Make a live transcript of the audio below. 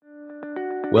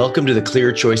Welcome to the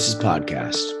Clear Choices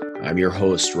Podcast. I'm your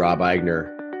host, Rob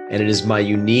Eigner, and it is my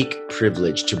unique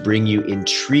privilege to bring you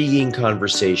intriguing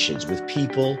conversations with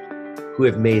people who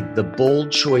have made the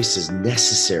bold choices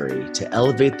necessary to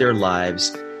elevate their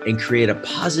lives and create a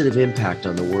positive impact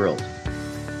on the world.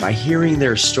 By hearing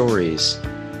their stories,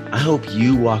 I hope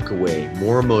you walk away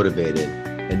more motivated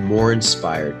and more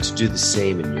inspired to do the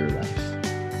same in your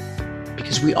life.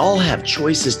 Because we all have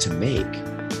choices to make.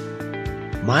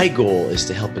 My goal is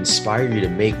to help inspire you to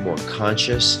make more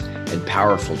conscious and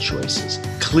powerful choices,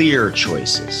 clear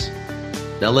choices.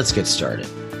 Now let's get started.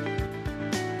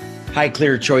 Hi,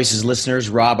 Clear Choices listeners.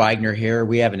 Rob Eigner here.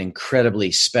 We have an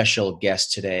incredibly special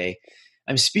guest today.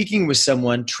 I'm speaking with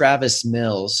someone, Travis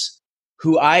Mills,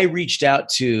 who I reached out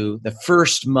to the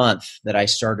first month that I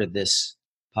started this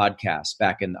podcast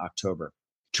back in October.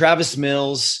 Travis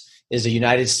Mills is a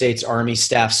United States Army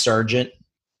Staff Sergeant.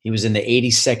 He was in the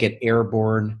 82nd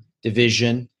Airborne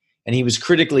Division, and he was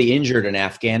critically injured in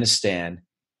Afghanistan.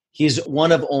 He's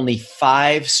one of only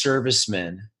 5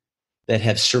 servicemen that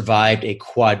have survived a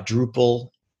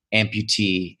quadruple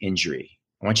amputee injury.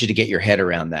 I want you to get your head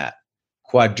around that.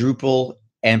 Quadruple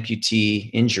amputee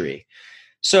injury.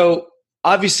 So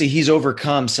obviously he's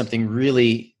overcome something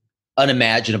really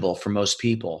unimaginable for most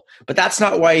people, but that's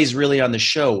not why he's really on the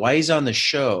show. Why he's on the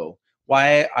show,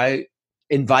 why I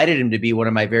invited him to be one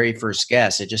of my very first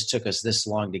guests, it just took us this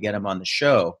long to get him on the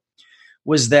show,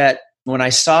 was that when I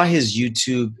saw his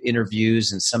YouTube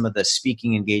interviews and some of the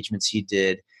speaking engagements he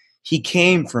did, he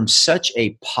came from such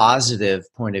a positive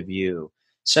point of view,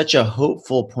 such a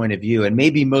hopeful point of view, and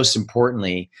maybe most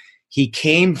importantly, he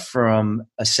came from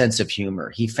a sense of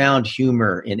humor. He found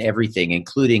humor in everything,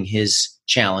 including his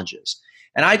challenges.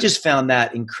 And I just found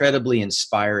that incredibly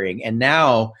inspiring. And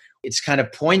now it's kind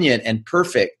of poignant and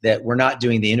perfect that we're not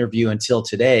doing the interview until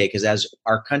today, because as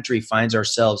our country finds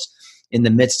ourselves in the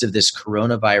midst of this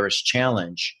coronavirus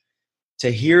challenge,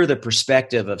 to hear the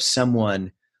perspective of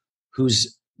someone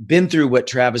who's been through what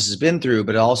Travis has been through,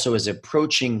 but also is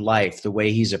approaching life the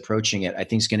way he's approaching it, I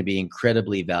think is going to be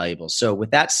incredibly valuable. So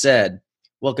with that said,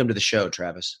 welcome to the show,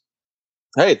 Travis.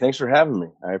 Hey, thanks for having me.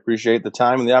 I appreciate the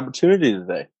time and the opportunity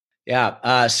today.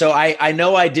 Yeah. So I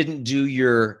know I didn't do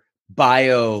your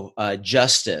bio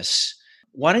justice.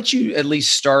 Why don't you at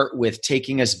least start with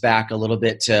taking us back a little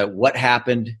bit to what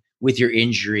happened with your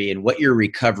injury and what your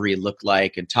recovery looked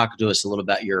like, and talk to us a little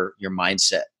about your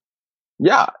mindset.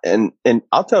 Yeah, and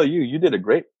I'll tell you, you did a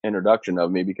great introduction of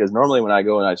me, because normally when I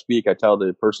go and I speak, I tell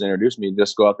the person to introduce me,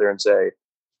 just go out there and say,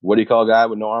 what do you call a guy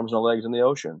with no arms, no legs in the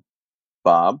ocean?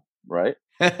 Bob, right?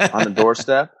 On the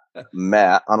doorstep,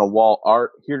 Matt. On a wall,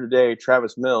 Art. Here today,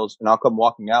 Travis Mills. And I'll come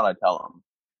walking out, I tell him.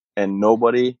 And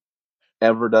nobody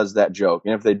ever does that joke.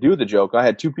 And if they do the joke, I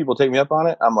had 2 people take me up on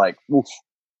it. I'm like, oof,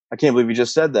 I can't believe you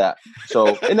just said that. So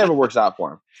it never works out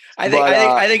for him. I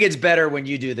think it's better when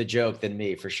you do the joke than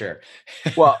me, for sure.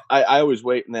 Well, I always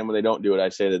wait, and then when they don't do it, I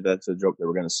say that that's a joke they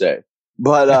were going to say.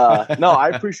 But no, I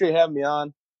appreciate having me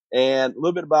on. And a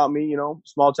little bit about me,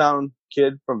 small town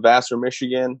kid from Vassar,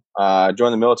 Michigan. I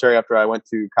joined the military after I went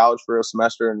to college for a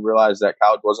semester and realized that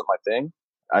college wasn't my thing.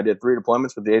 I did 3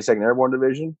 deployments with the 82nd Airborne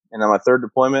Division. And on my 3rd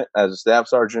deployment as a staff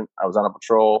sergeant, I was on a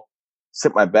patrol,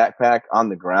 set my backpack on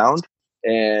the ground,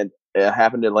 and it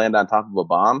happened to land on top of a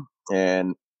bomb.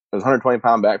 And it was a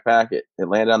 120-pound backpack. It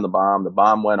landed on the bomb. The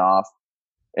bomb went off.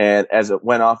 And as it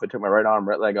went off, it took my right arm,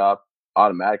 right leg off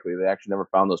automatically. They actually never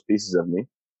found those pieces of me.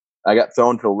 I got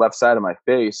thrown to the left side of my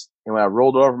face. And when I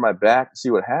rolled over my back to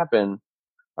see what happened,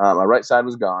 my right side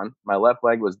was gone. My left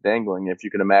leg was dangling. If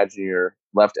you can imagine your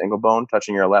left ankle bone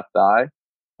touching your left thigh,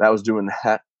 that was doing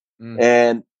that.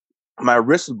 And my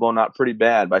wrist was blown out pretty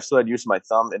bad, but I still had use of my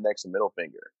thumb, index, and middle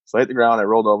finger. So I hit the ground. I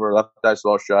rolled over, left eye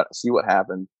swelled shut. I see what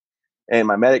happened. And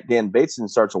my medic, Dan Bateson,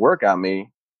 starts to work on me.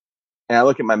 And I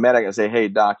look at my medic and say, hey,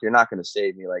 doc, you're not going to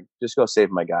save me. Like, just go save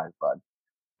my guys, bud.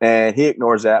 And he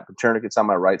ignores that, put tourniquets on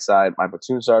my right side. My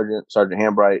platoon sergeant, Sergeant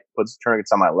Hambright, puts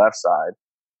tourniquets on my left side.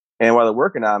 And while they're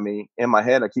working on me, in my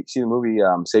head, I keep seeing the movie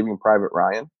Saving Private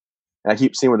Ryan. And I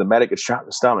keep seeing where the medic gets shot in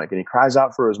the stomach. And he cries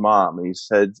out for his mom. And he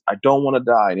said, I don't want to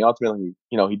die. And he ultimately,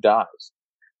 he dies.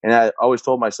 And I always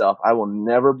told myself, I will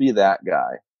never be that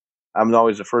guy. I'm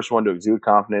always the first one to exude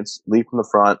confidence, lead from the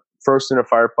front, first in a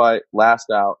firefight, last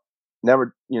out,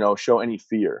 never, show any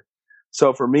fear.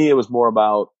 So for me, it was more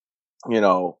about,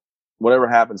 whatever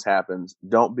happens, happens.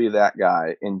 Don't be that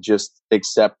guy and just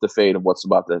accept the fate of what's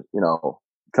about to,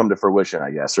 come to fruition,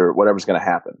 I guess, or whatever's going to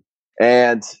happen.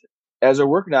 And as they're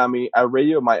working on me, I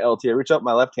radioed my LT. I reached out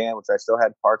my left hand, which I still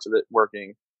had parts of it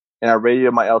working. And I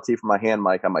radioed my LT from my hand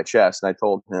mic on my chest. And I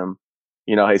told him,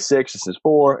 hey, 6, this is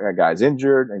 4. That guy's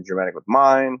injured. And Germanic with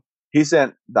mine. he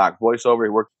sent Doc Voice over. He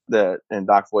worked and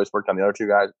Doc Voice worked on the other two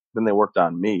guys. Then they worked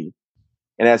on me.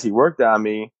 And as he worked on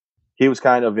me, he was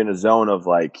kind of in a zone of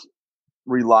like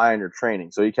rely on your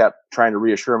training. So he kept trying to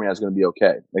reassure me I was going to be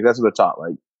okay. Like that's what they're taught.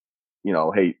 Like,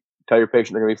 hey, tell your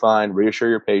patient they're going to be fine. Reassure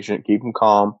your patient. Keep them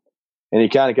calm. And he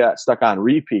kind of got stuck on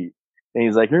repeat. And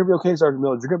he's like, you're going to be okay, Sergeant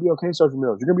Mills. You're going to be okay, Sergeant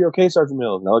Mills. You're going to be okay, Sergeant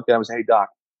Mills. And I looked at him and said, hey, Doc,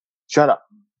 shut up.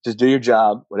 Just do your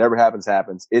job. Whatever happens,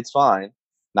 happens. It's fine.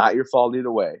 Not your fault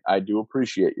either way. I do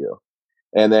appreciate you.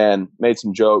 And then made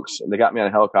some jokes. And they got me on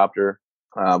a helicopter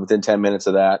within 10 minutes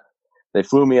of that. They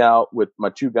flew me out with my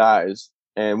two guys.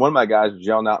 And one of my guys was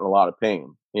yelling out in a lot of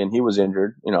pain. And he was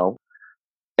injured,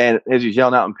 And as he's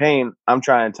yelling out in pain, I'm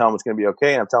trying to tell him it's going to be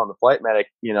okay. And I'm telling the flight medic,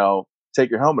 take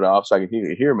your helmet off so I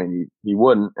can hear me. And he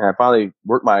wouldn't. And I finally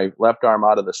worked my left arm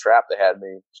out of the strap they had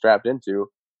me strapped into.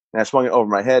 And I swung it over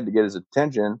my head to get his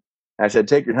attention. And I said,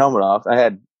 take your helmet off. I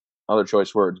had other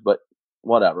choice words, but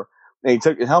whatever. And he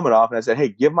took his helmet off and I said, hey,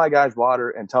 give my guys water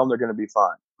and tell them they're going to be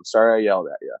fine. I'm sorry I yelled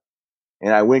at you.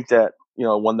 And I winked at,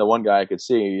 the one guy I could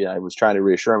see. I was trying to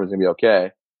reassure him it was going to be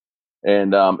okay.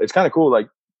 And it's kind of cool. Like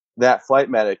that flight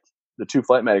medic, the two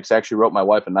flight medics actually wrote my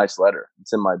wife a nice letter.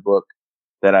 It's in my book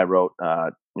that I wrote,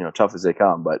 Tough as They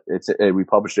Come, but we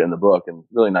published it in the book, and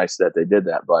really nice that they did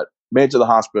that. But made it to the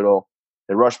hospital.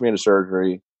 They rushed me into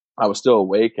surgery. I was still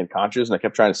awake and conscious, and I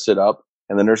kept trying to sit up.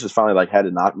 And the nurses finally had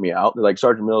to knock me out. They're like,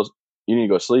 Sergeant Mills, you need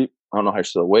to go sleep. I don't know how you're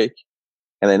still awake.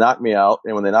 And they knocked me out.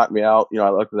 And when they knocked me out, I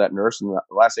looked at that nurse, and the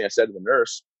last thing I said to the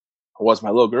nurse was, my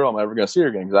little girl, I'm never going to see her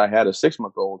again, because I had a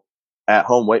 6-month-old at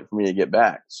home waiting for me to get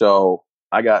back. So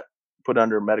I got put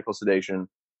under medical sedation.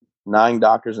 9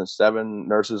 doctors and 7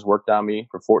 nurses worked on me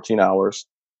for 14 hours.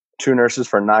 2 nurses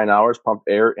for 9 hours pumped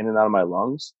air in and out of my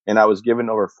lungs. And I was given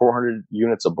over 400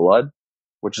 units of blood,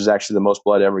 which is actually the most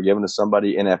blood ever given to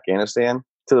somebody in Afghanistan,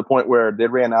 to the point where they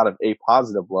ran out of A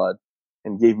positive blood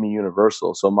and gave me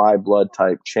universal. So my blood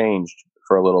type changed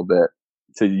for a little bit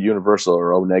to universal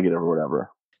or O negative or whatever.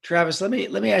 Travis, let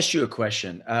me ask you a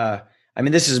question.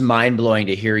 This is mind blowing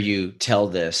to hear you tell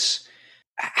this.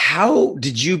 How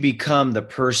did you become the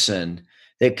person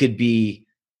that could be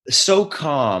so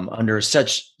calm under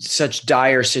such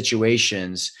dire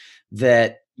situations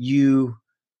that you're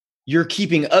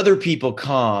keeping other people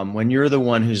calm when you're the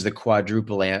one who's the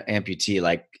quadruple amputee?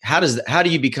 Like, how do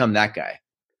you become that guy?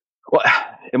 Well,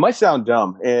 it might sound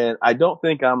dumb, and I don't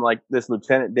think I'm like this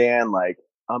Lieutenant Dan, like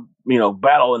I'm,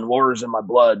 battle and wars in my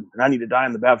blood, and I need to die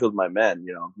in the battlefield with my men.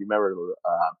 You remember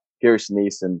Gary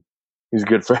Sinise, and he's a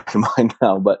good friend of mine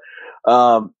now. But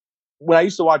when I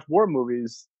used to watch war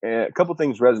movies, a couple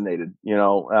things resonated.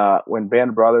 When Band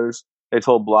of Brothers, they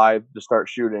told Blythe to start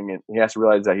shooting, and he has to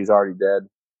realize that he's already dead,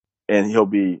 and he'll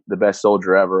be the best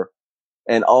soldier ever.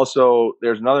 And also,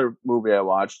 there's another movie I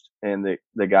watched, and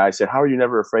the guy said, how are you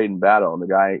never afraid in battle? And the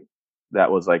guy that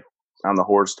was like on the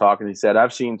horse talking, he said,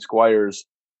 I've seen squires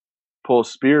pull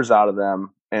spears out of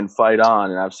them and fight on,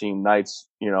 and I've seen knights,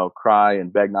 cry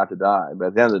and beg not to die. But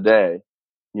at the end of the day,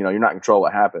 you're not in control of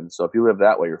what happens. So if you live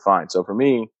that way, you're fine. So for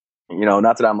me,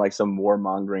 not that I'm like some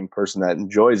warmongering person that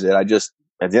enjoys it. At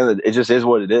the end of it just is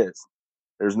what it is.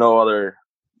 There's no other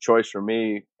choice for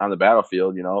me on the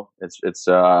battlefield. It's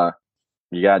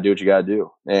you got to do what you got to do.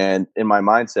 And in my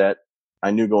mindset,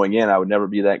 I knew going in, I would never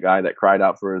be that guy that cried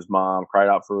out for his mom, cried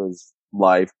out for his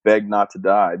life, begged not to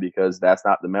die, because that's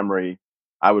not the memory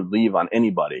I would leave on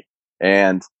anybody.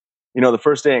 And, the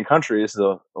first day in country, this is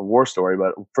a war story,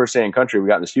 but first day in country, we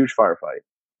got in this huge firefight,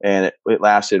 and it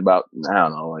lasted about, I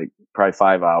don't know, like probably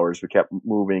 5 hours. We kept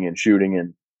moving and shooting,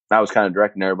 and I was kind of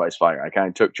directing everybody's fire. I kind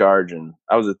of took charge, and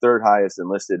I was the 3rd highest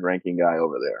enlisted ranking guy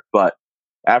over there. But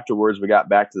afterwards, we got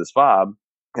back to this FOB,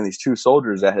 and these 2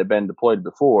 soldiers that had been deployed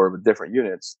before with different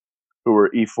units, who were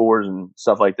E4s and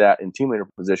stuff like that in team leader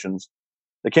positions,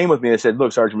 they came with me and they said,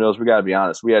 look, Sergeant Mills, we got to be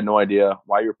honest. We had no idea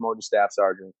why you were promoted to staff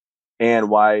sergeant and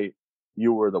why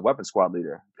you were the weapon squad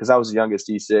leader. Because I was the youngest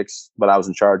E6, but I was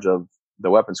in charge of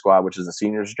the weapon squad, which is the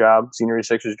senior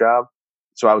E6's job.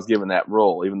 So I was given that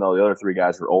role, even though the other 3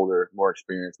 guys were older, more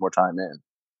experienced, more time in.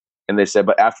 And they said,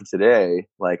 but after today,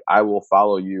 like, I will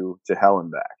follow you to hell and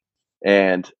back.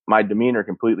 And my demeanor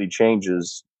completely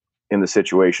changes in the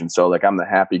situation. So like, I'm the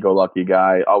happy-go-lucky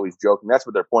guy, always joking. That's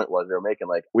what their point was. They were making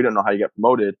like, we don't know how you got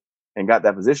promoted and got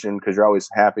that position because you're always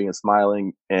happy and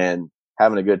smiling and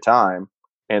having a good time.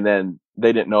 And then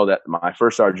they didn't know that my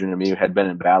first sergeant and me had been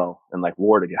in battle and like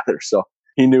war together. So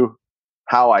he knew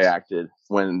how I acted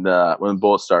when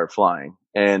bullets started flying.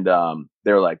 And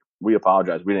they were like, we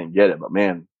apologize, we didn't get it, but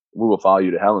man, we will follow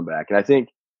you to hell and back. And I think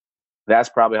that's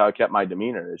probably how I kept my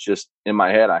demeanor. It's just in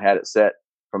my head, I had it set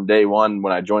from day one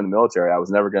when I joined the military. I was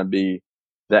never going to be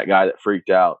that guy that freaked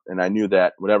out. And I knew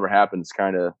that whatever happens,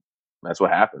 that's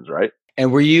what happens, right?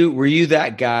 And were you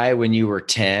that guy when you were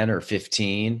 10 or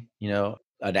 15,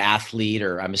 an athlete,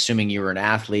 or I'm assuming you were an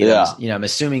athlete. Yeah. I'm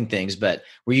assuming things, but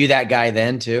were you that guy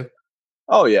then too?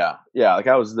 Oh yeah. Yeah. Like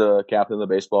I was the captain of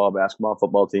the baseball, basketball,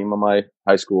 football team on my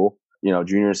high school,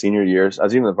 junior and senior years. I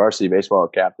was even the varsity baseball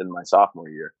captain my sophomore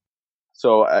year.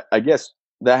 So I guess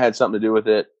that had something to do with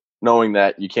it, knowing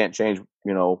that you can't change,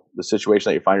 the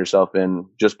situation that you find yourself in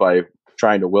just by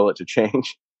trying to will it to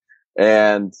change.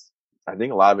 And I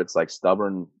think a lot of it's like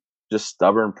stubborn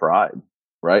pride,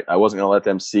 right? I wasn't going to let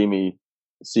them see me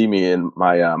in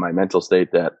my mental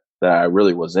state that I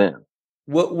really was in.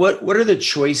 What are the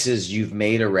choices you've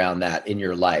made around that in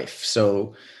your life?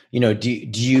 So, do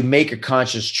you make a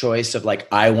conscious choice of like,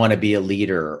 I want to be a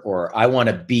leader, or I want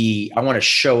to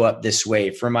show up this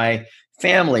way for my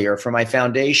family or for my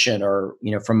foundation, or,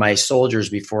 from my soldiers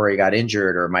before I got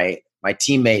injured, or my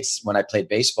teammates when I played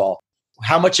baseball?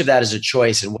 How much of that is a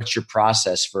choice, and what's your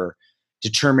process for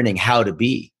determining how to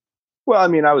be? Well, I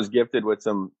mean, I was gifted with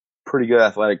some pretty good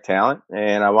athletic talent,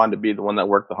 and I wanted to be the one that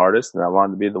worked the hardest, and I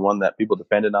wanted to be the one that people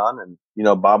depended on. And,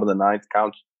 bottom of the ninth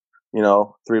counts,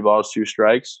 3 balls, 2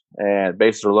 strikes, and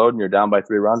bases are loaded and you're down by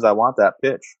 3 runs. I want that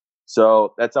pitch.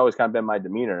 So that's always kind of been my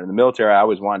demeanor. In the military, I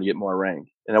always wanted to get more rank.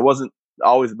 And it wasn't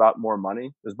always about more money.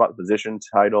 It was about the position,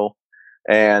 title.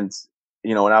 And,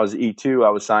 when I was at E2,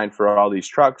 I was signed for all these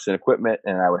trucks and equipment,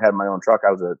 and I would have my own truck.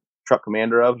 I was a truck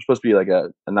commander of. I was supposed to be like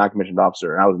a non-commissioned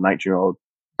officer. And I was a 19-year-old.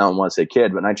 I don't want to say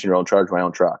kid, but 19-year-old in charge of my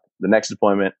own truck. The next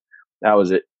deployment, I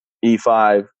was at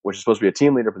E5, which is supposed to be a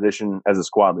team leader position, as a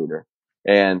squad leader.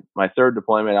 And my third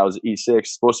deployment, I was at E6,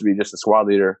 supposed to be just a squad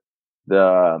leader.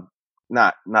 Not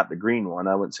the green one.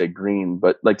 I wouldn't say green,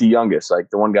 but like the youngest. Like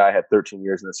the one guy had 13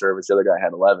 years in the service. The other guy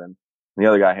had 11. And the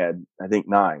other guy had, I think,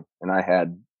 9. And I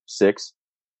had 6.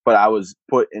 But I was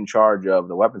put in charge of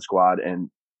the weapon squad,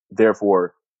 and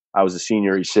therefore I was a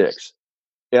senior E6.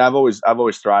 And I've always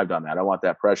thrived on that. I want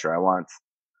that pressure. I want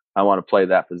to play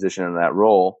that position and that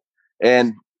role.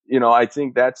 And, I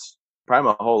think that's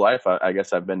probably my whole life. I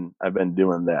guess I've been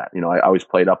doing that. I always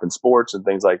played up in sports and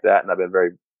things like that. And I've been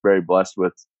very, very blessed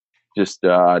with just,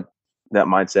 that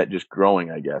mindset just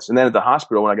growing, I guess. And then at the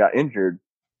hospital, when I got injured,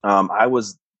 I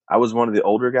was one of the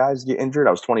older guys to get injured.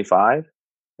 I was 25,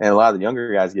 and a lot of the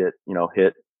younger guys get,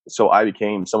 hit. So I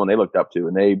became someone they looked up to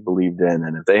and they believed in.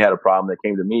 And if they had a problem, they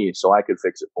came to me so I could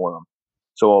fix it for them.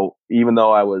 So even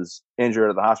though I was injured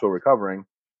at the hospital recovering,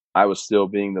 I was still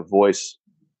being the voice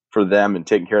for them and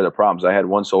taking care of their problems. I had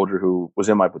one soldier who was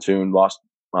in my platoon, lost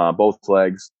both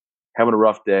legs, having a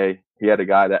rough day. He had a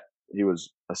guy that he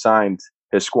was assigned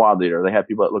his squad leader. They had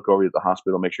people that look over you at the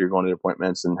hospital, make sure you're going to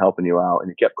appointments and helping you out. And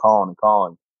he kept calling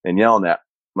and yelling at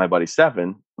my buddy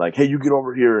Stefan, like, hey, you get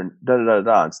over here and da da da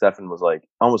da. And Stefan was like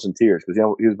almost in tears because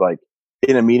he was like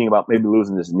in a meeting about maybe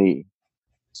losing his knee.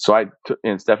 So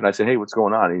and Stefan, I said, hey, what's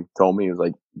going on? And he told me, he was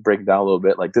like breaking down a little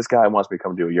bit, like, this guy wants me to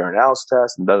come do a urinalysis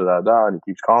test and da da da da. And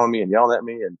he keeps calling me and yelling at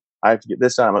me, and I have to get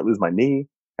this done. I might lose my knee.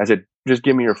 I said, just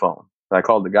give me your phone. And I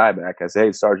called the guy back. I said,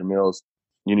 hey, Sergeant Mills,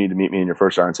 you need to meet me in your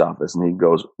first sergeant's office. And he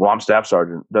goes, well, I'm Staff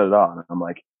Sergeant, da da da. And I'm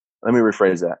like, let me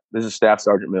rephrase that. This is Staff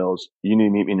Sergeant Mills. You need to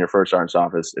meet me in your first sergeant's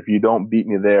office. If you don't beat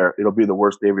me there, it'll be the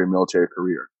worst day of your military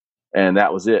career. And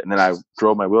that was it. And then I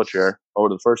drove my wheelchair over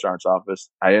to the first sergeant's office.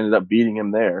 I ended up beating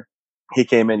him there. He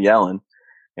came in yelling,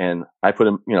 and I put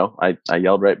him, I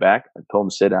yelled right back. I told him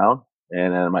to sit down.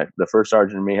 And then the first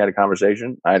sergeant and me had a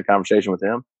conversation. I had a conversation with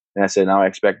him, and I said, now I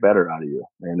expect better out of you.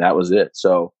 And that was it.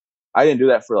 So I didn't do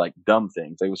that for like dumb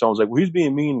things. Like when someone was like, well, he's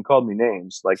being mean and called me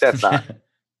names. Like that's not,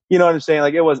 you know what I'm saying?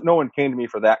 Like no one came to me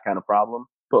for that kind of problem,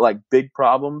 but like big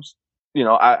problems,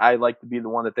 I like to be the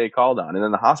one that they called on. And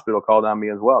then the hospital called on me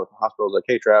as well. The hospital was like,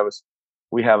 hey, Travis,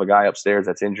 we have a guy upstairs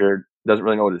that's injured, doesn't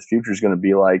really know what his future is going to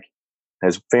be like.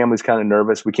 His family's kind of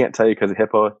nervous. We can't tell you because of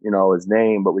HIPAA, his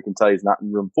name, but we can tell you he's not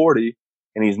in room 40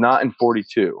 and he's not in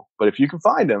 42. But if you can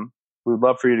find him, we would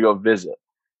love for you to go visit.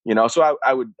 So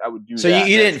I would do so that. So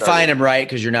you didn't find him, right?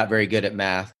 Because you're not very good at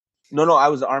math. No, I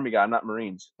was an Army guy. I'm not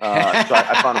Marines. So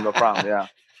I found him no problem. Yeah.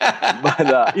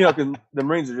 But, because the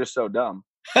Marines are just so dumb.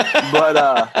 But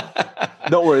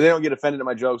don't worry. They don't get offended at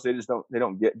my jokes. They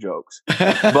don't get jokes.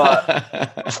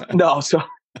 But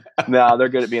no, they're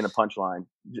good at being a punchline.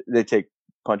 They take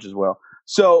punches well.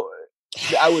 So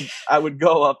I would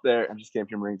go up there. I'm just kidding.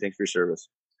 If you're Marine, thanks for your service.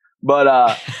 But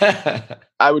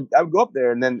I would go up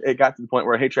there, and then it got to the point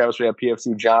where, hey, Travis, we have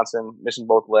PFC Johnson missing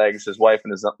both legs. His wife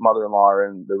and his mother-in-law are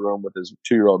in the room with his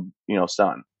 2-year-old,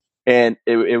 son. And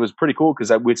it was pretty cool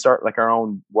because we'd start like our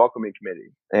own welcoming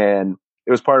committee, and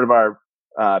it was part of our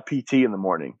PT in the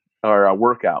morning. our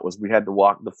workout was we had to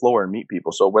walk the floor and meet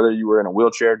people. So whether you were in a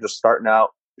wheelchair, just starting out,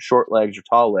 short legs or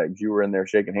tall legs, you were in there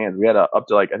shaking hands. We had up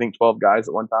to like, I think 12 guys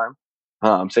at one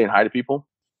time, saying hi to people.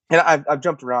 And I've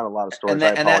jumped around a lot of stories. I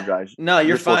apologize. No,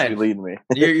 you're supposed fine. to be leading me.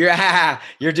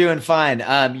 You're doing fine.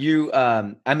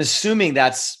 I'm assuming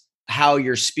that's how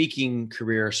your speaking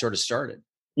career sort of started.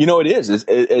 You know, it is.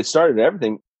 It started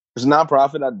everything. There's a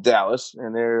nonprofit out of Dallas,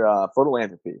 and they're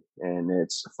Photolanthropy, and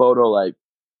it's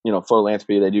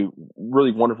Photolanthropy. They do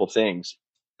really wonderful things.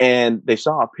 And they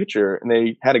saw a picture, and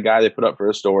they had a guy they put up for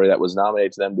a story that was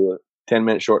nominated to them to do a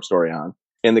 10-minute short story on.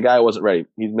 And the guy wasn't ready.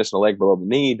 He's missing a leg below the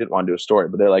knee. Didn't want to do a story.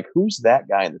 But they're like, who's that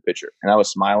guy in the picture? And I was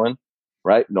smiling,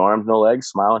 right? No arms, no legs,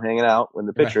 smiling, hanging out in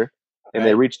the picture. Right. And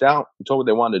they reached out and told me what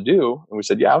they wanted to do. And we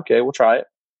said, yeah, okay, we'll try it.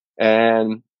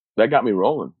 And that got me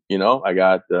rolling. I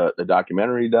got the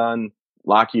documentary done.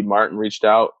 Lockheed Martin reached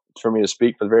out for me to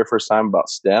speak for the very first time about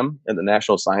STEM at the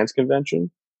National Science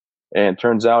Convention. And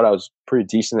turns out I was pretty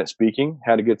decent at speaking,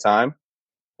 had a good time,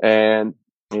 and,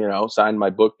 signed my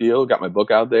book deal, got my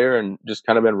book out there, and just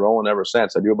kind of been rolling ever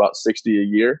since. I do about 60 a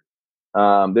year.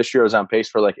 This year I was on pace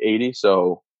for like 80.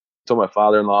 So I told my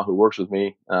father-in-law who works with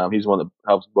me, he's the one that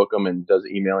helps book them and does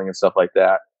emailing and stuff like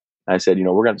that. And I said,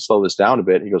 we're going to slow this down a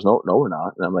bit. He goes, no, we're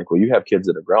not. And I'm like, well, you have kids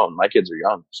that are grown. My kids are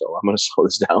young. So I'm going to slow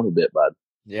this down a bit, bud.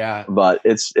 Yeah. But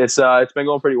it's been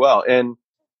going pretty well. And,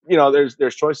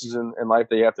 there's choices in life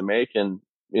that you have to make. And,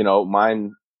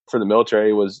 mine for the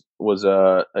military was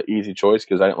a easy choice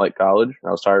because I didn't like college.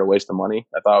 I was tired of wasting money.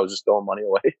 I thought I was just throwing money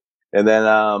away. And then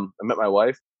I met my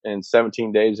wife, and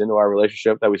 17 days into our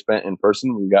relationship that we spent in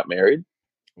person, we got married.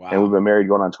 Wow. And we've been married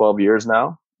going on 12 years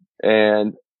now.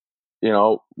 And,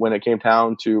 when it came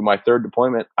down to my third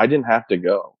deployment, I didn't have to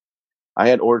go. I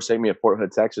had orders to take me to Fort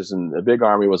Hood, Texas, and the big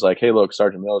Army was like, hey, look,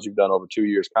 Sergeant Mills, you've done over 2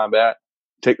 years combat.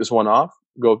 Take this one off.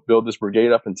 Go build this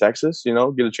brigade up in Texas, get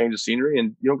a change of scenery,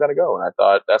 and you don't got to go. And I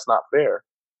thought, that's not fair.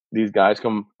 These guys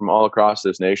come from all across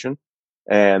this nation,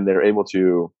 and they're able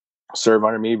to serve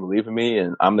under me, believe in me,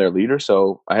 and I'm their leader.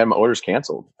 So I had my orders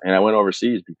canceled, and I went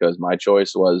overseas because my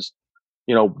choice was,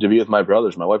 to be with my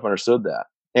brothers. My wife understood that.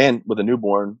 And with a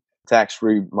newborn,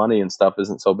 tax-free money and stuff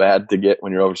isn't so bad to get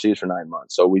when you're overseas for 9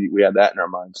 months. So we had that in our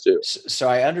minds too. So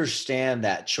I understand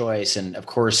that choice. And of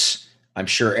course, I'm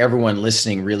sure everyone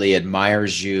listening really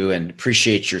admires you and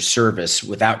appreciates your service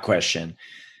without question.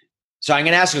 So I'm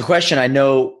going to ask a question.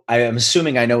 I'm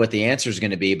assuming I know what the answer is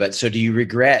going to be, but so do you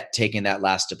regret taking that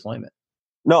last deployment?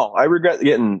 No, I regret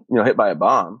getting, hit by a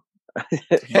bomb,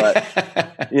 but,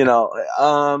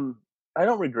 I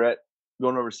don't regret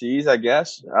going overseas, I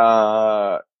guess.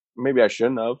 Maybe I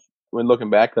shouldn't have. When looking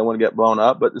back, I want to get blown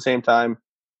up. But at the same time,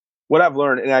 what I've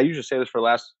learned, and I usually say this for the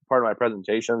last part of my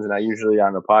presentations, and I usually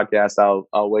on the podcast,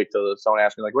 I'll wait till someone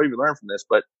asks me, like, what have you learned from this?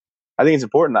 But I think it's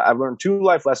important. I've learned 2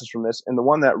 life lessons from this. And the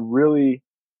one that really,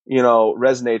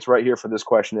 resonates right here for this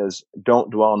question is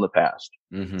don't dwell on the past.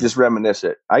 Mm-hmm. Just reminisce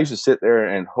it. I used to sit there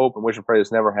and hope and wish and pray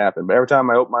this never happened. But every time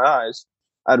I opened my eyes,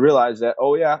 I'd realize that,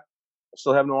 oh yeah, I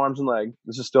still have no arms and legs.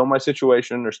 This is still my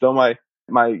situation. Or still my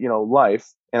life,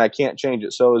 and I can't change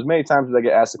it. So as many times as I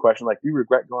get asked the question, like, do you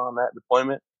regret going on that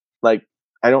deployment? Like,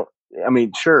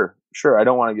 sure, I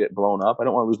don't want to get blown up. I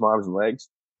don't want to lose my arms and legs,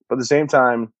 but at the same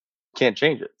time, can't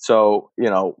change it. So, you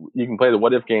can play the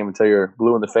what if game until you're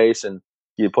blue in the face and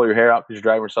you pull your hair out because you're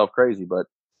driving yourself crazy. But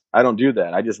I don't do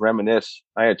that. I just reminisce.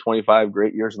 I had 25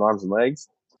 great years in arms and legs,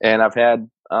 and I've had,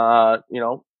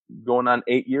 going on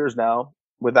 8 years now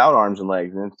without arms and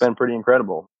legs. And it's been pretty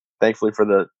incredible. Thankfully for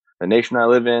the nation I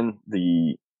live in,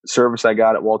 the service I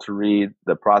got at Walter Reed,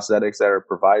 the prosthetics that are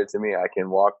provided to me, I can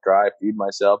walk, drive, feed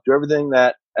myself, do everything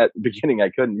that at the beginning I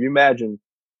couldn't. You imagine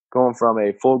going from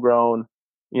a full grown,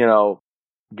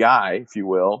 guy, if you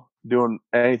will, doing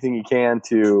anything he can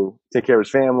to take care of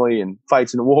his family and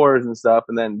fights and wars and stuff,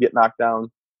 and then get knocked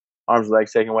down, arms and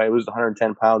legs taken away, lose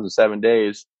 110 pounds in 7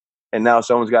 days. And now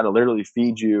someone's got to literally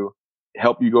feed you,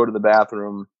 help you go to the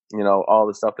bathroom, all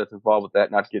the stuff that's involved with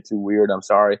that. Not to get too weird, I'm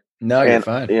sorry. No, you're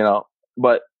fine.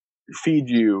 But feed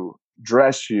you,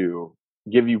 dress you,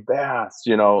 give you baths,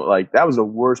 like that was the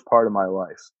worst part of my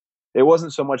life. It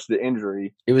wasn't so much the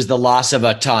injury. It was the loss of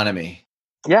autonomy.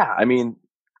 Yeah.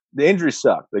 The injury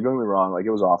sucked. Don't get me wrong. Like,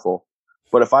 it was awful.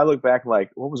 But if I look back, like,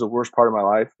 what was the worst part of my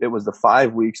life? It was the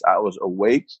 5 weeks I was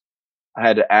awake. I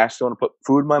had to ask someone to put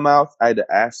food in my mouth. I had to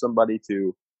ask somebody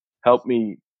to help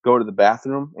me go to the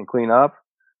bathroom and clean up.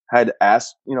 I had to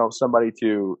ask, somebody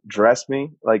to dress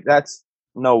me. Like, that's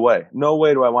no way. No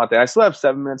way do I want that. I still have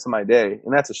 7 minutes of my day,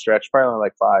 and that's a stretch, probably only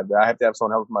like 5. But I have to have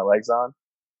someone help with my legs on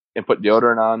and put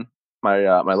deodorant on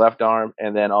my left arm,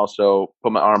 and then also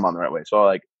put my arm on the right way. So,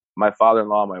 like, my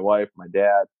father-in-law, my wife, my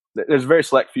dad, there's a very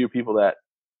select few people that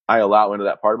I allow into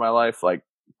that part of my life, like,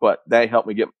 but they help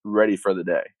me get ready for the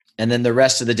day. And then the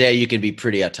rest of the day, you can be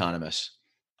pretty autonomous.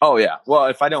 Oh yeah. Well,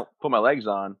 if I don't put my legs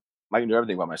on, I can do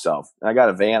everything by myself. And I got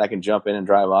a van, I can jump in and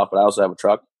drive off, but I also have a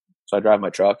truck, so I drive my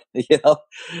truck.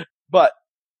 But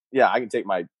yeah, I can take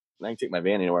my van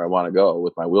anywhere I want to go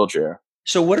with my wheelchair.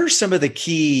 So what are some of the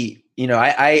key,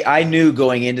 I knew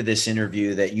going into this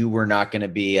interview that you were not going to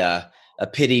be a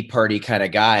pity party kind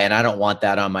of guy, and I don't want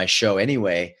that on my show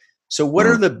anyway. So what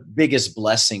are the biggest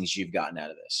blessings you've gotten out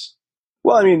of this?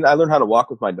 Well, I mean, I learned how to walk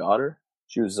with my daughter.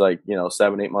 She was like,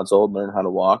 7, 8 months old, learned how to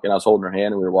walk, and I was holding her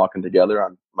hand and we were walking together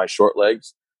on my short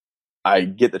legs. I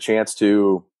get the chance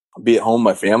to be at home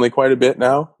with my family quite a bit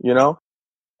now,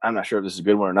 I'm not sure if this is a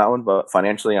good one or not one, but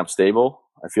financially I'm stable.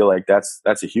 I feel like that's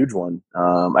a huge one.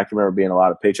 I can remember being a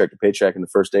lot of paycheck to paycheck in the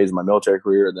first days of my military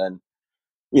career, and then,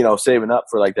 saving up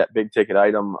for like that big ticket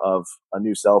item of a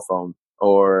new cell phone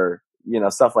or,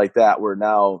 stuff like that, where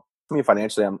now, I mean,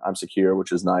 financially I'm secure,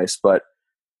 which is nice, but,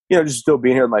 just still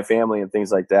being here with my family and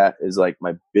things like that is like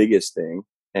my biggest thing.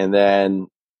 And then,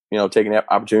 taking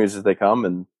opportunities as they come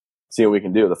and see what we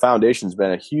can do. The foundation's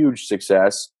been a huge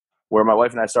success where my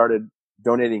wife and I started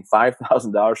donating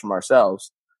 $5,000 from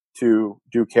ourselves to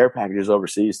do care packages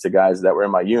overseas to guys that were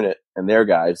in my unit and their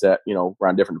guys that, were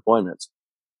on different deployments.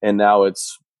 And now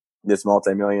it's this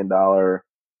multi-million-dollar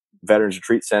veterans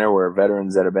retreat center where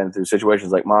veterans that have been through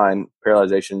situations like mine,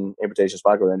 paralyzation, amputation,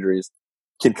 spinal cord injuries,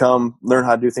 can come learn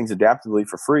how to do things adaptively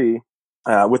for free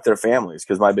with their families.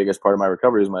 Because my biggest part of my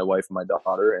recovery is my wife and my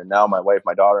daughter, and now my wife,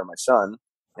 my daughter, and my son,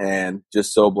 and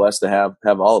just so blessed to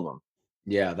have all of them.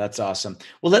 Yeah, that's awesome.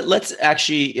 Well, let's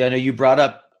actually, I know you brought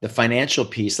up the financial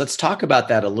piece. Let's talk about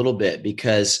that a little bit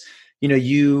because,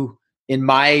 you, in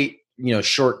my,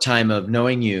 short time of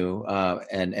knowing you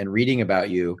and reading about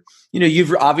you, you've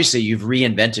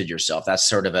reinvented yourself. That's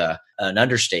sort of an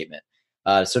understatement.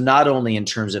 So not only in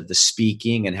terms of the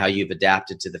speaking and how you've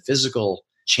adapted to the physical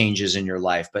changes in your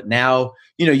life, but now,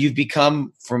 you've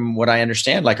become, from what I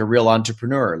understand, like a real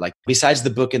entrepreneur. Like besides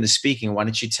the book and the speaking, why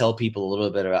don't you tell people a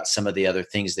little bit about some of the other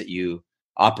things that you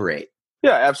operate?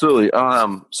 Yeah, absolutely.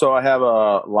 So I have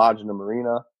a lodge in the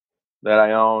marina that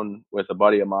I own with a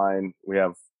buddy of mine. We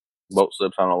have boat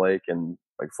slips on a lake and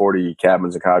like 40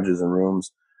 cabins and cottages and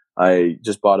rooms. I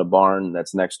just bought a barn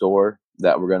that's next door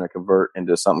that we're going to convert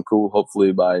into something cool,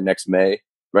 hopefully by next May.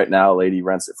 Right now, a lady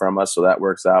rents it from us, so that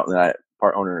works out. And then I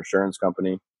part owner insurance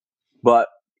company. But,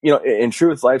 in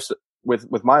truth, life's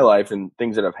with my life and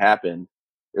things that have happened,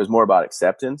 it was more about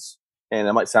acceptance. And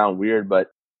it might sound weird, but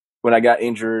when I got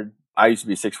injured, I used to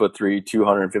be 6'3",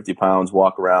 250 pounds,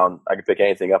 walk around. I could pick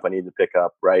anything up I needed to pick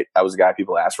up, right? I was the guy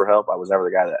people asked for help. I was never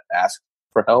the guy that asked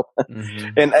for help.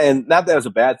 Mm-hmm. and not that it was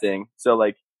a bad thing. So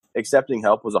like accepting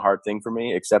help was a hard thing for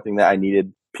me, accepting that I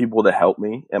needed people to help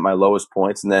me at my lowest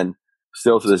points. And then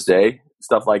still to this day,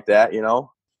 stuff like that,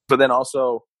 but then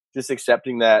also just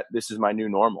accepting that this is my new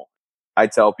normal. I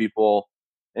tell people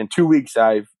in 2 weeks,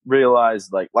 I've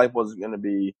realized like life wasn't going to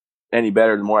be any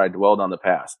better the more I dwelled on the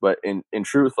past. But in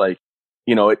truth, like,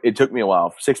 it took me a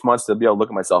while, 6 months to be able to look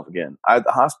at myself again. At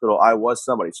the hospital, I was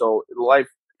somebody. So life,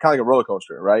 kind of like a roller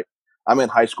coaster, right? I'm in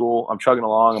high school. I'm chugging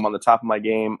along. I'm on the top of my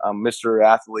game. I'm Mr.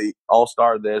 Athlete,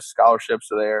 all-star this, scholarships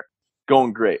are there.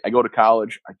 Going great. I go to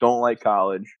college. I don't like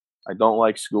college. I don't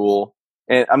like school.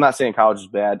 And I'm not saying college is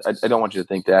bad. I don't want you to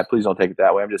think that. Please don't take it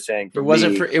that way. I'm just saying it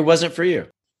wasn't for you.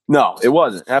 No, it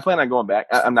wasn't. And I plan on going back.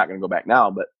 I'm not going to go back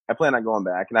now, but I plan on going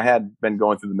back. And I had been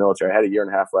going through the military. I had a year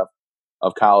and a half left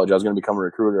of college. I was going to become a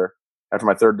recruiter after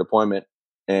my third deployment.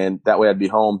 And that way I'd be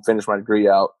home, finish my degree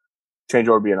out, change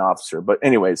over to be an officer. But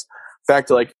anyways, back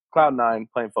to like cloud nine,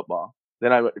 playing football.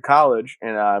 Then I went to college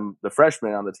and I'm the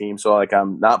freshman on the team. So like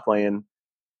I'm not playing,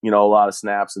 a lot of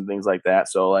snaps and things like that.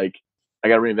 So like I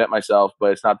got to reinvent myself,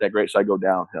 but it's not that great. So I go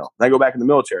downhill. Then I go back in the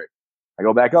military. I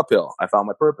go back uphill. I found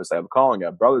my purpose. I have a calling. I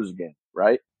have brothers again,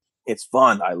 right? It's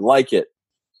fun. I like it.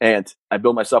 And I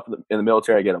build myself in the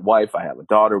military. I get a wife. I have a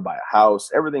daughter, buy a house.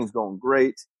 Everything's going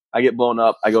great. I get blown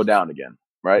up. I go down again,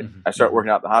 right? Mm-hmm. I start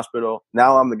working out at the hospital.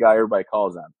 Now I'm the guy everybody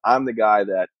calls on. I'm the guy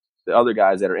that the other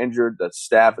guys that are injured, the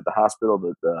staff at the hospital,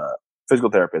 the physical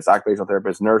therapists, occupational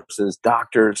therapists, nurses,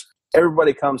 doctors,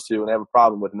 everybody comes to and they have a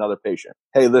problem with another patient.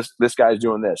 Hey, this guy's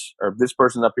doing this, or this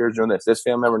person up here is doing this. This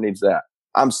family member needs that.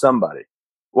 I'm somebody.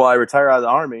 Well, I retire out of the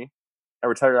Army. I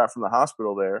retired out from the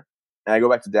hospital there. And I go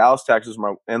back to Dallas, Texas,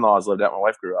 where my in-laws lived at. My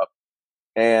wife grew up.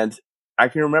 And I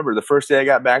can remember the first day I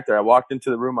got back there, I walked into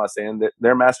the room I was saying, that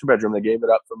their master bedroom, they gave it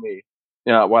up for me.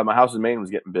 While my house's main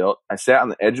was getting built. I sat on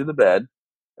the edge of the bed,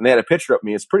 and they had a picture of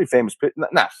me. It's a pretty famous,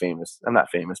 not famous. I'm not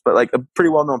famous, but like a pretty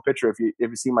well-known picture if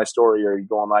you see my story or you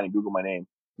go online and Google my name.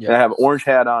 And I have an orange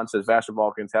hat on, says Vassar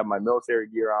Vulcans, have my military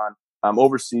gear on. I'm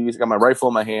overseas, got my rifle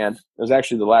in my hand. It was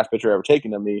actually the last picture ever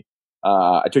taken of me.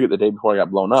 I took it the day before I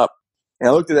got blown up. And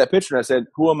I looked at that picture and I said,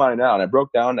 who am I now? And I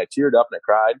broke down and I teared up and I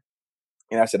cried.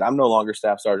 And I said, I'm no longer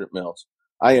Staff Sergeant Mills.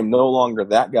 I am no longer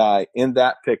that guy in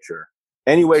that picture,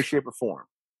 any way, shape, or form.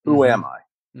 Who am I?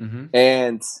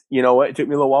 And you know what? It took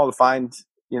me a little while to find,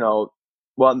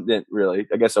 well, didn't really.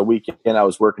 I guess a weekend I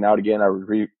was working out again. I was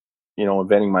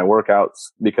inventing my workouts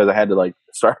because I had to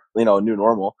start, a new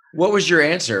normal. What was your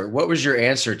answer? What was your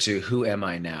answer to who am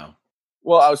I now?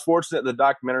 Well, I was fortunate the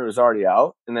documentary was already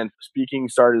out, and then speaking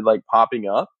started popping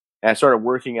up, and I started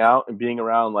working out and being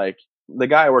around the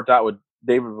guy I worked out with,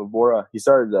 David Vobora. He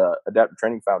started the Adaptive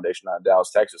Training Foundation out of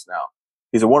Dallas, Texas now.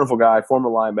 He's a wonderful guy, former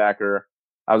linebacker.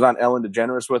 I was on Ellen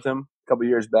DeGeneres with him a couple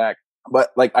years back,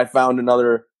 but I found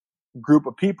another group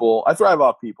of people. I thrive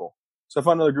off people, so I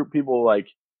found another group of people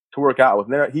to work out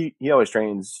with. And he always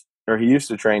trains, or he used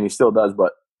to train. He still does,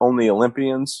 but only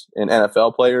Olympians and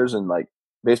NFL players and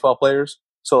baseball players.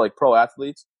 So pro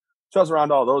athletes. So I was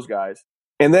around all those guys.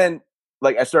 And then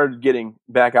I started getting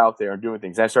back out there and doing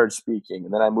things. I started speaking,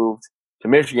 and then I moved to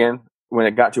Michigan when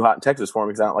it got too hot in Texas for me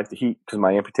because I don't like the heat because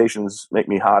my amputations make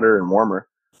me hotter and warmer.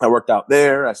 I worked out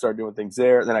there. I started doing things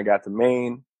there. Then I got to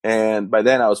Maine, and by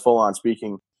then I was full on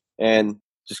speaking and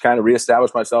just kind of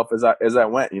reestablished myself as I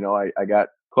went. I got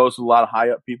close to a lot of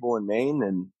high up people in Maine,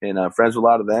 and I'm friends with a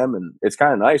lot of them, and it's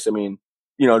kind of nice. I mean,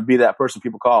 to be that person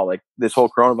people call. This whole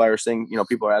coronavirus thing,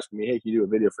 people are asking me, hey, can you do a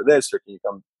video for this, or can you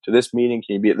come to this meeting?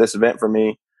 Can you be at this event for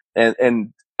me?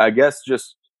 And I guess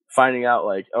just finding out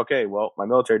okay, well, my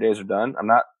military days are done. I'm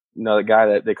not the guy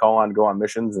that they call on to go on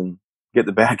missions and get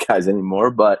the bad guys anymore,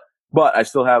 but I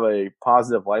still have a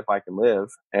positive life I can live,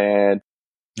 and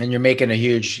you're making a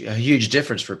huge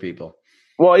difference for people.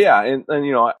 Well, yeah, and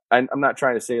I'm not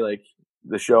trying to say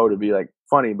the show to be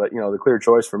funny, but the clear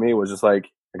choice for me was just I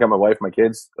got my wife, my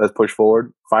kids. Let's push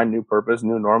forward, find new purpose,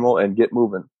 new normal, and get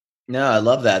moving. No, I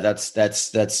love that.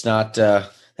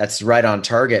 That's right on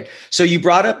target. So you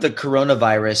brought up the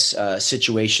coronavirus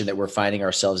situation that we're finding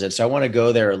ourselves in. So I want to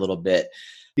go there a little bit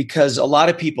because a lot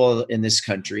of people in this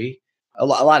country, a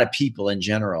lot of people in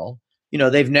general,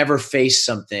 they've never faced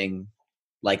something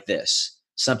like this,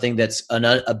 something that's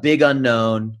a big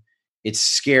unknown. It's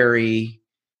scary.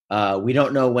 We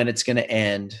don't know when it's going to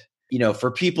end.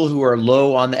 For people who are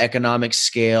low on the economic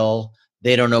scale,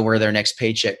 they don't know where their next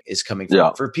paycheck is coming from.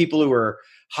 Yeah. For people who are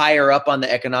higher up on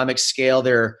the economic scale,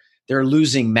 they're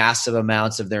losing massive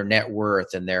amounts of their net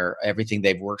worth and everything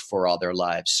they've worked for all their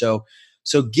lives.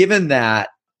 So given that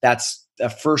that's a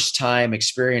first time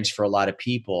experience for a lot of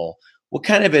people, what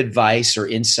kind of advice or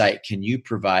insight can you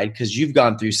provide? Because you've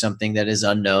gone through something that is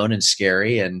unknown and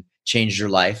scary and changed your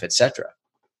life, et cetera.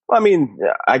 Well, I mean,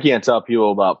 I can't tell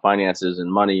people about finances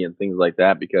and money and things like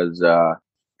that because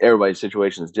everybody's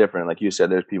situation is different. Like you said,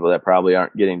 there's people that probably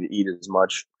aren't getting to eat as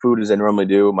much food as they normally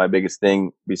do. My biggest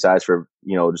thing, besides for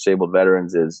disabled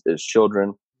veterans, is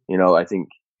children. I think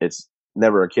it's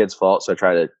never a kid's fault, so I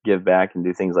try to give back and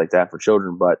do things like that for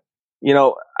children. But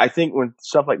I think when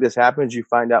stuff like this happens, you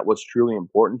find out what's truly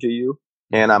important to you,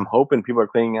 and I'm hoping people are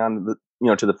clinging on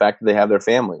to the fact that they have their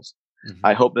families. Mm-hmm.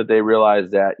 I hope that they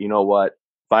realize that what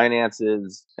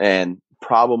finances and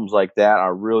problems like that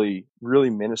are really, really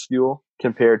minuscule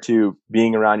compared to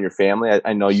being around your family.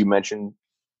 I know you mentioned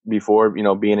before,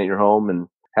 being at your home and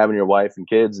having your wife and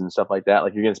kids and stuff like that.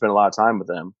 You're going to spend a lot of time with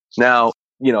them. Now,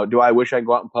 do I wish I could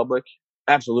go out in public?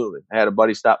 Absolutely. I had a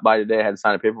buddy stop by today. I had to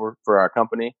sign a paper for our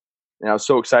company, and I was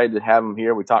so excited to have him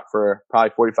here. We talked for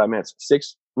probably 45 minutes,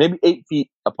 6, maybe 8 feet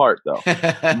apart though.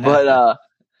 But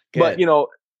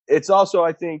it's also,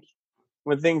 I think,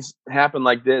 when things happen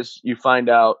like this, you find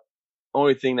out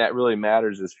only thing that really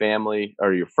matters is family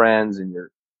or your friends and your,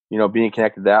 being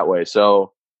connected that way.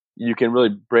 So you can really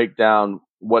break down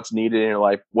what's needed in your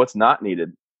life, what's not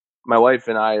needed. My wife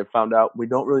and I have found out we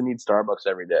don't really need Starbucks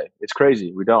every day. It's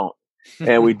crazy. We don't.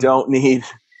 And we don't need,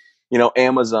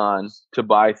 Amazon to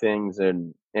buy things.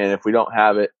 And if we don't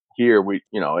have it here, we,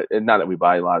 not that we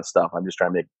buy a lot of stuff. I'm just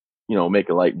trying to make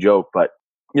a light joke, but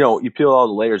you peel all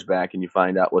the layers back and you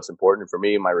find out what's important. For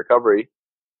me, my recovery,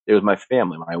 it was my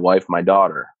family, my wife, my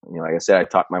daughter. Like I said, I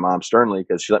talked to my mom sternly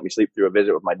because she let me sleep through a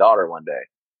visit with my daughter one day.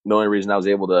 The only reason I was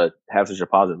able to have such a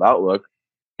positive outlook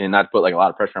and not to put a lot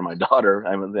of pressure on my daughter,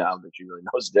 I don't think she really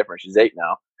knows the difference. She's 8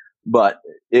 now, but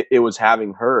it was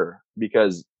having her,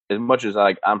 because as much as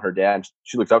I'm her dad,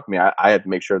 she looks up to me. I have to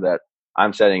make sure that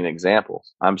I'm setting an example.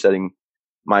 I'm setting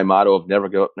my motto of never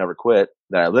give up, never quit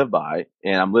that I live by,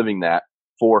 and I'm living that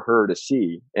for her to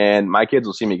see. And my kids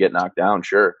will see me get knocked down,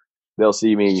 sure. they'll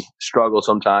see me struggle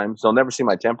sometimes. They'll never see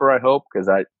my temper, I hope, because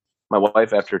my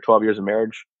wife, after 12 years of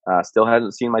marriage, still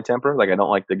hasn't seen my temper. Like, I don't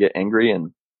like to get angry,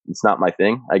 and it's not my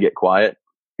thing. I get quiet.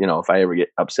 If I ever get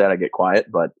upset, I get quiet.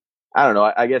 But I don't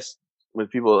know. I guess with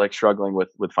people like struggling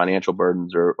with financial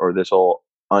burdens or this whole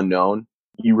unknown,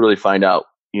 you really find out,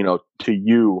 to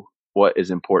you what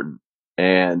is important.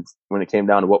 And when it came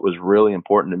down to what was really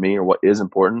important to me or what is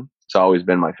important, it's always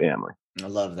been my family. I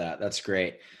love that. That's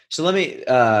great. So let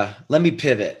me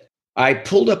pivot. I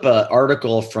pulled up an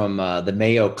article from the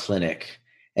Mayo Clinic,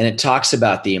 and it talks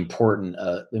about the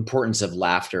importance of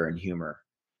laughter and humor.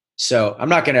 So I'm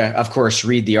not going to, of course,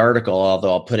 read the article,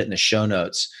 although I'll put it in the show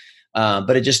notes.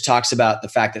 But it just talks about the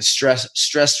fact that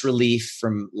stress relief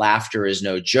from laughter is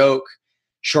no joke.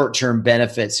 Short-term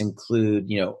benefits include,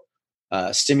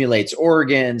 stimulates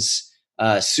organs,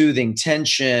 soothing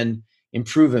tension,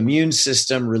 improve immune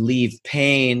system, relieve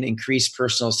pain, increase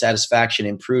personal satisfaction,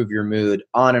 improve your mood,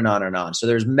 on and on and on. So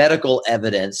there's medical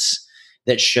evidence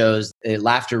that shows that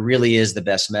laughter really is the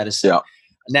best medicine. Yeah.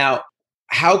 Now,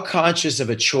 how conscious of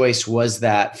a choice was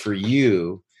that for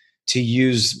you to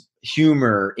use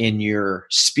humor in your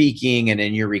speaking and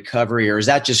in your recovery, or is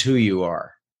that just who you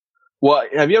are? Well,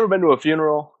 have you ever been to a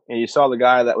funeral and you saw the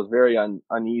guy that was very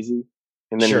uneasy,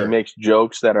 and then Sure. he makes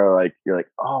jokes that are like, you're like,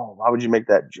 oh, why would you make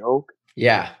that joke?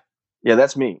 Yeah. Yeah,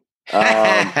 that's me.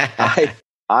 I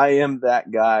am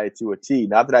that guy to a T.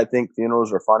 Not that I think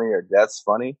funerals are funny or death's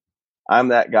funny. I'm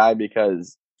that guy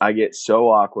because I get so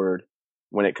awkward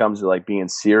when it comes to like being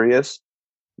serious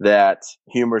that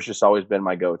humor's just always been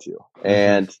my go-to. Mm-hmm.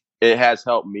 And it has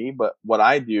helped me. But what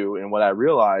I do and what I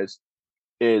realize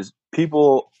is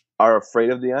people are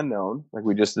afraid of the unknown, like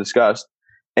we just discussed.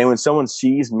 And when someone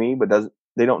sees me but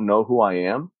they don't know who I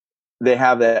am, they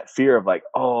have that fear of like,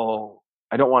 oh,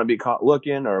 I don't want to be caught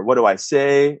looking, or what do I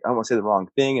say? I don't want to say the wrong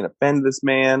thing and offend this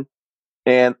man.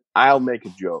 And I'll make a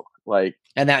joke.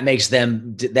 And that makes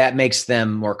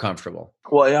them more comfortable.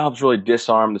 Well, it helps really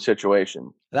disarm the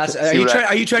situation. Are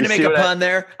you trying to make a pun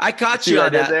there? I caught you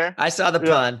on that. There? I saw the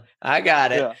pun. I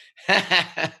got it.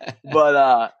 Yeah.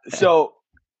 But so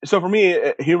for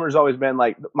me, humor has always been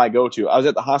like my go-to. I was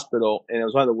at the hospital, and it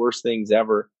was one of the worst things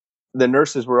ever. The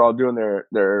nurses were all doing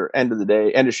their end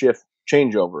of shift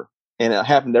changeover, and it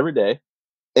happened every day.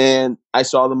 And I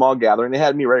saw them all gathering. They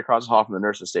had me right across the hall from the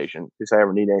nurses station in case I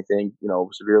ever need anything,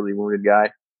 severely wounded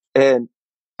guy. And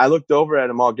I looked over at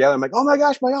them all gathering. I'm like, oh my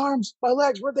gosh, my arms, my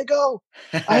legs, where'd they go?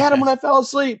 I had them when I fell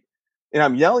asleep. And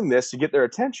I'm yelling this to get their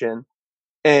attention.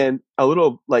 And a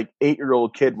little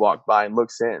 8-year-old kid walked by and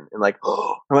looks in and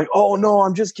oh, I'm like, oh no,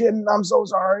 I'm just kidding. I'm so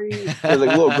sorry. There's a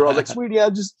little girl like, sweetie,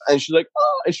 and she's like,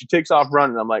 oh, and she takes off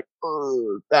running. I'm like,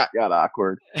 oh, that got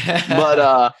awkward.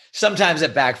 But sometimes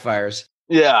it backfires.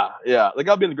 Yeah. Like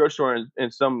I'll be in the grocery store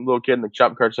and some little kid in the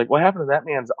shopping cart's like, what happened to that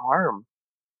man's arm?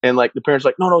 And the parents are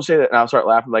like, no, don't say that. And I'll start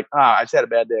laughing I just had a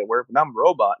bad day at work, and I'm a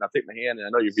robot. And I'll take my hand, and I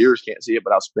know your viewers can't see it,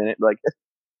 but I'll spin it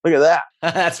look at that.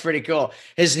 That's pretty cool.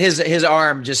 His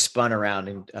arm just spun around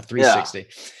in a 360. Yeah.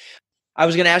 I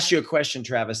was going to ask you a question,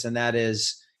 Travis, and that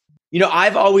is,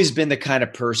 I've always been the kind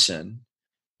of person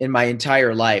in my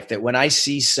entire life that when I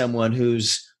see someone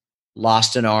who's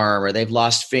lost an arm or they've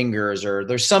lost fingers or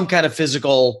there's some kind of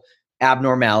physical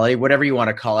abnormality, whatever you want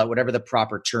to call it, whatever the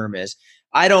proper term is,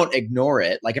 I don't ignore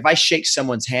it. Like if I shake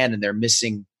someone's hand and they're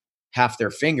missing half their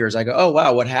fingers, I go, oh,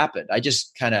 wow, what happened? I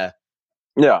just kind of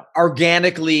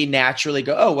organically, naturally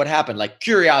go, oh, what happened? Like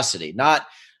curiosity, not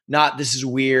this is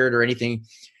weird or anything.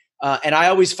 And I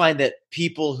always find that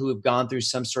people who have gone through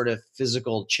some sort of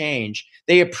physical change,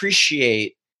 they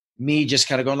appreciate me just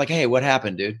kind of going like, hey, what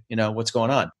happened, dude? What's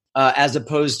going on? As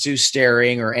opposed to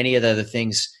staring or any of the other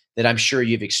things that I'm sure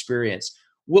you've experienced.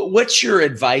 What's your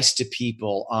advice to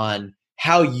people on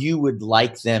how you would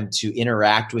like them to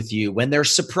interact with you when they're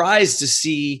surprised to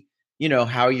see,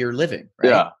 how you're living?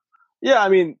 Right? Yeah. I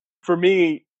mean, for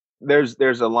me, there's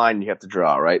a line you have to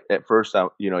draw, right? At first,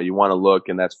 you want to look,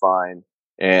 and that's fine.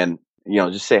 And,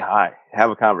 just say hi,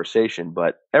 have a conversation.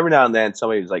 But every now and then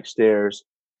somebody stares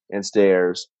and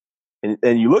stares,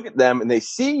 and you look at them and they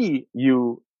see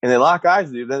you and they lock eyes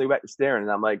with you. Then they go back to staring.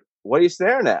 And I'm like, what are you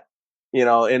staring at?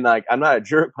 And I'm not a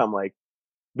jerk. I'm like,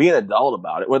 be an adult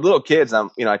about it. With little kids, I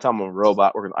tell them I'm a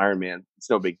robot working with Iron Man. It's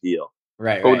no big deal.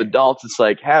 Right. But with adults, it's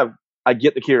I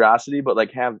get the curiosity, but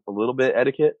have a little bit of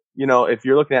etiquette. If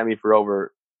you're looking at me for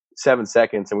over 7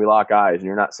 seconds and we lock eyes and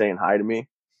you're not saying hi to me,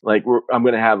 I'm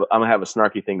gonna have a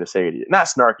snarky thing to say to you. Not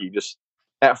snarky, just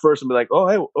at first I'll be like, oh,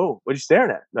 hey, what are you staring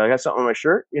at? I got something on my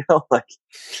shirt,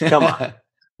 come on.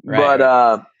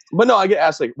 Right. But no, I get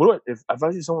asked if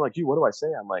I see someone like you, what do I say?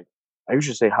 I'm like, I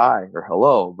usually say hi or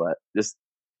hello, but just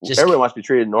everyone wants to be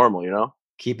treated normal, you know?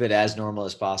 Keep it as normal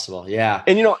as possible. Yeah.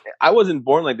 And, you know, I wasn't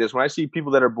born like this. When I see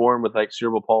people that are born with like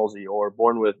cerebral palsy or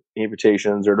born with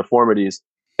amputations or deformities,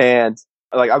 and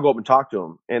like I'll go up and talk to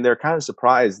them and they're kind of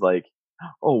surprised, like,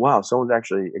 oh, wow, someone's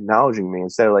actually acknowledging me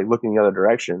instead of like looking the other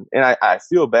direction. And I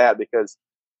feel bad because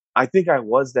I think I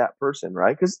was that person,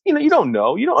 right? Because, you know, you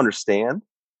don't understand,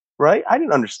 right? I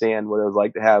didn't understand what it was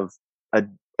like to have a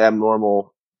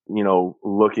abnormal, you know,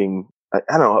 looking, I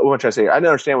don't know, what should I say? I didn't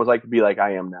understand what it was like to be like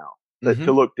I am now,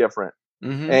 to look different.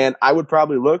 Mm-hmm. And I would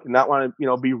probably look and not want to, you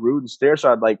know, be rude and stare.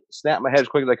 So I'd like snap my head as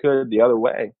quick as I could the other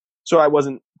way. So I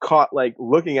wasn't caught like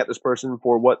looking at this person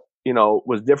for what, you know,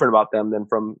 was different about them than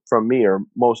from me or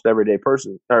most everyday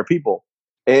person or people.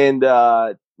 And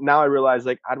now I realize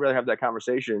like I'd rather have that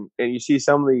conversation. And you see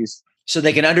some of these. So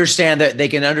they can understand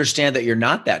that you're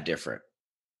not that different.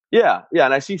 Yeah. Yeah.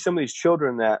 And I see some of these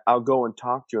children that I'll go and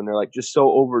talk to and they're like just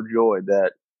so overjoyed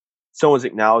that someone's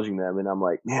acknowledging them. And I'm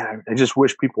like, man, I just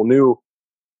wish people knew.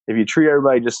 If you treat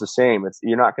everybody just the same,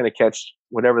 you're not going to catch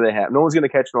whatever they have. No one's going to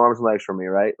catch no arms and legs from me,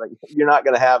 right? Like you're not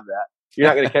going to have that. You're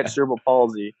not going to catch cerebral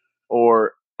palsy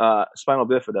or spinal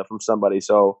bifida from somebody.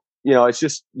 So, you know, it's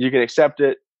just, you can accept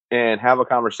it and have a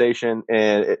conversation,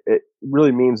 and it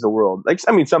really means the world. Like,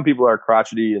 I mean, some people are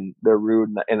crotchety and they're rude,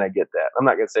 and I get that. I'm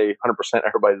not going to say 100%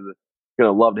 everybody's going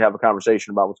to love to have a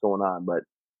conversation about what's going on. But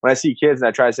when I see kids and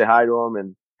I try to say hi to them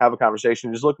and have a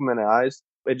conversation, just look them in the eyes.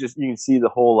 You can see the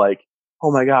whole like,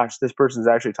 oh my gosh, this person's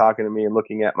actually talking to me and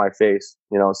looking at my face,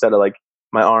 you know, instead of like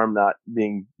my arm not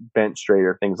being bent straight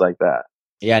or things like that.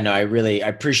 Yeah, no, I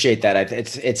appreciate that.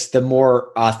 It's the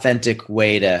more authentic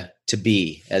way to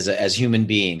be as human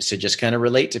beings, to just kind of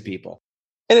relate to people.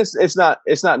 And it's not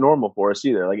normal for us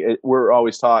either. Like we're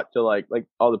always taught to like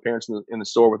all the parents in the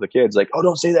store with the kids, like, oh,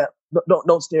 don't say that,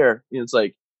 don't stare. You know, it's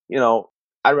like, you know,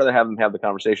 I'd rather have them have the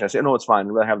conversation. I say, no, it's fine.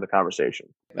 I'd rather have the conversation.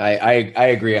 I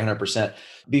agree 100%.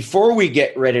 Before we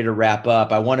get ready to wrap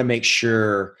up, I want to make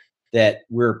sure that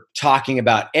we're talking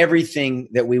about everything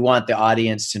that we want the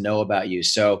audience to know about you.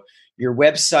 So your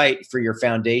website for your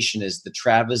foundation is the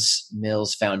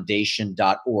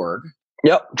TravisMillsFoundation.org.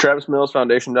 Yep,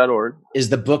 TravisMillsFoundation.org. Is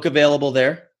the book available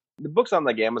there? The book's on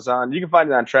like Amazon. You can find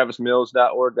it on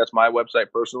TravisMills.org. That's my website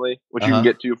personally, which you can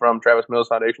get to from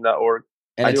TravisMillsFoundation.org.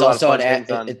 And it's also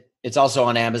it's also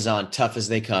on Amazon. Tough as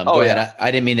they come. Go ahead.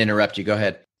 I didn't mean to interrupt you. Go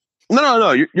ahead.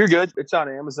 No. You're good. It's on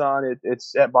Amazon.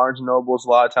 It's at Barnes and Nobles a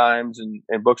lot of times, and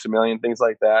Books A Million, things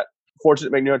like that. Fortunate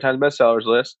to make New York Times bestsellers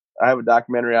list. I have a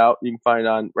documentary out. You can find it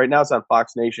on right now. It's on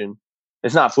Fox Nation.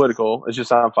 It's not political. It's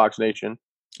just on Fox Nation.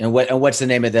 And what's the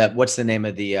name of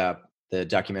the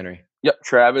documentary? Yep,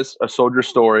 Travis, A Soldier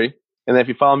Story. And then if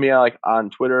you follow me on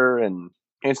Twitter and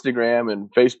Instagram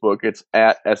and Facebook, it's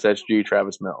at SSG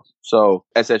Travis Mills. So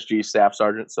SSG Staff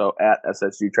Sergeant. So at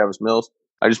SSG Travis Mills.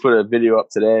 I just put a video up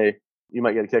today. You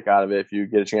might get a kick out of it if you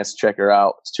get a chance to check her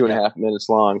out. It's 2.5 minutes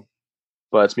long,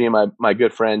 but it's me and my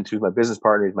good friend, who's my business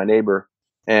partner, he's my neighbor,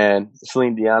 and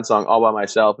Celine Dion song all by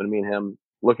myself, and me and him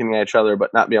looking at each other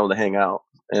but not being able to hang out.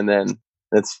 And then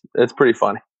it's pretty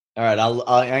funny. All right, I'm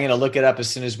going to look it up as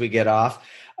soon as we get off.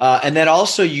 And then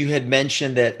also, you had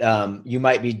mentioned that you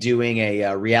might be doing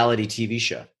a reality TV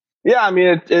show. Yeah, I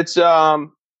mean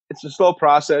it's a slow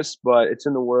process, but it's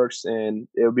in the works, and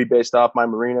it would be based off my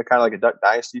marina, kind of like a Duck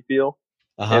Dynasty feel,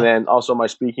 and then also my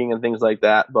speaking and things like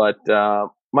that. But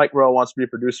Mike Rowe wants to be a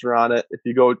producer on it. If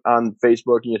you go on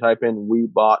Facebook and you type in "We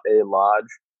Bought a Lodge,"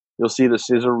 you'll see the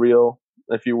scissor reel,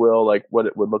 if you will, like what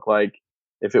it would look like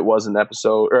if it was an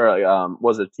episode or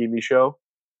was a TV show.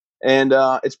 And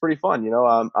it's pretty fun. You know,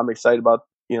 I'm excited about,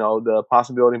 you know, the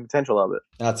possibility and potential of it.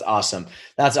 That's awesome.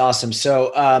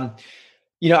 So,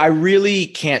 you know, I really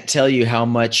can't tell you how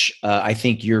much I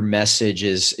think your message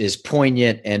is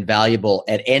poignant and valuable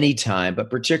at any time, but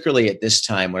particularly at this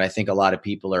time when I think a lot of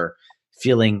people are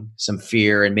feeling some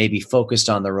fear and maybe focused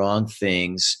on the wrong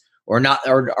things, or not,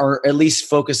 or at least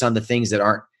focused on the things that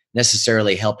aren't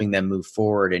necessarily helping them move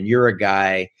forward. And you're a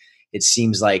guy, it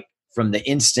seems like from the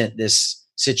instant this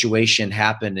situation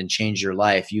happened and changed your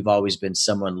life, you've always been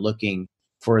someone looking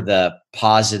for the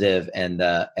positive and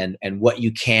what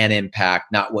you can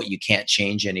impact, not what you can't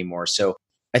change anymore. So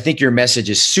I think your message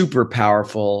is super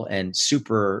powerful and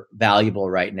super valuable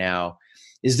right now.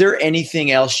 Is there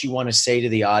anything else you want to say to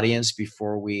the audience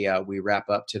before we wrap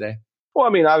up today? Well, I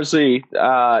mean, obviously,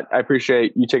 I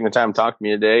appreciate you taking the time to talk to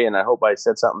me today, and I hope I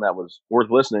said something that was worth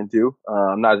listening to.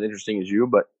 I'm not as interesting as you,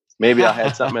 but maybe I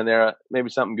had something in there, maybe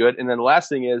something good. And then the last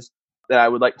thing is that I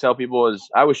would like to tell people is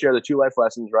I would share the 2 life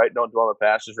lessons, right? Don't dwell on the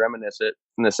past, just reminisce it.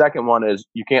 And the second one is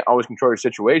you can't always control your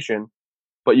situation,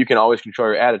 but you can always control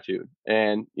your attitude.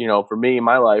 And, for me, in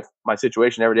my life, my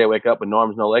situation every day, I wake up with no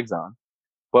arms, no legs on.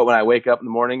 But when I wake up in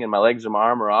the morning and my legs or my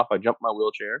arm are off, I jump in my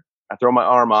wheelchair. I throw my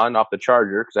arm on off the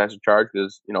charger because I have to charge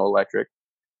because, electric.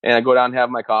 And I go down and have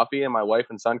my coffee, and my wife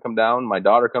and son come down. My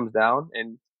daughter comes down,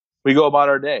 and we go about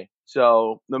our day.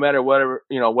 So no matter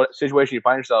what situation you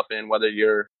find yourself in, whether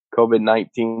you're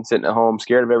COVID-19 sitting at home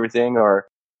scared of everything, or,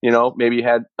 maybe you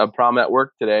had a problem at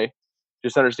work today,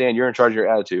 just understand you're in charge of your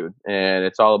attitude. And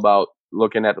it's all about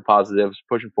looking at the positives,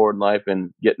 pushing forward in life,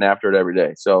 and getting after it every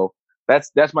day. So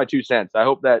that's my 2 cents. I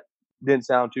hope that didn't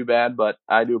sound too bad, but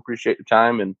I do appreciate the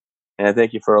time, and I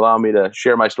thank you for allowing me to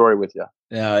share my story with you.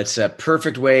 No, it's a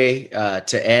perfect way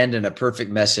to end, and a perfect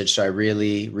message. So I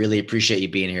really, really appreciate you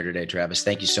being here today, Travis.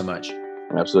 Thank you so much.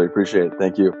 Absolutely appreciate it.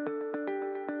 Thank you.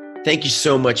 Thank you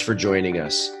so much for joining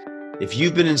us. If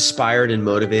you've been inspired and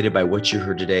motivated by what you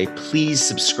heard today, please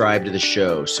subscribe to the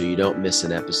show so you don't miss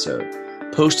an episode.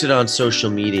 Post it on social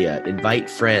media, invite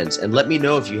friends, and let me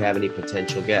know if you have any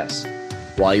potential guests.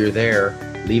 While you're there,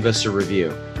 leave us a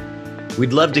review.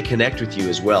 We'd love to connect with you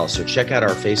as well, so check out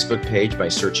our Facebook page by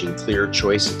searching Clear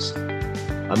Choices.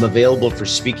 I'm available for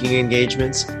speaking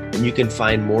engagements, and you can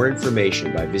find more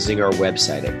information by visiting our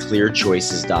website at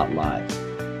clearchoices.live.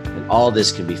 And all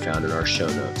this can be found in our show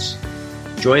notes.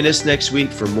 Join us next week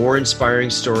for more inspiring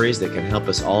stories that can help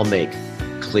us all make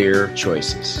clear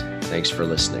choices. Thanks for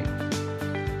listening.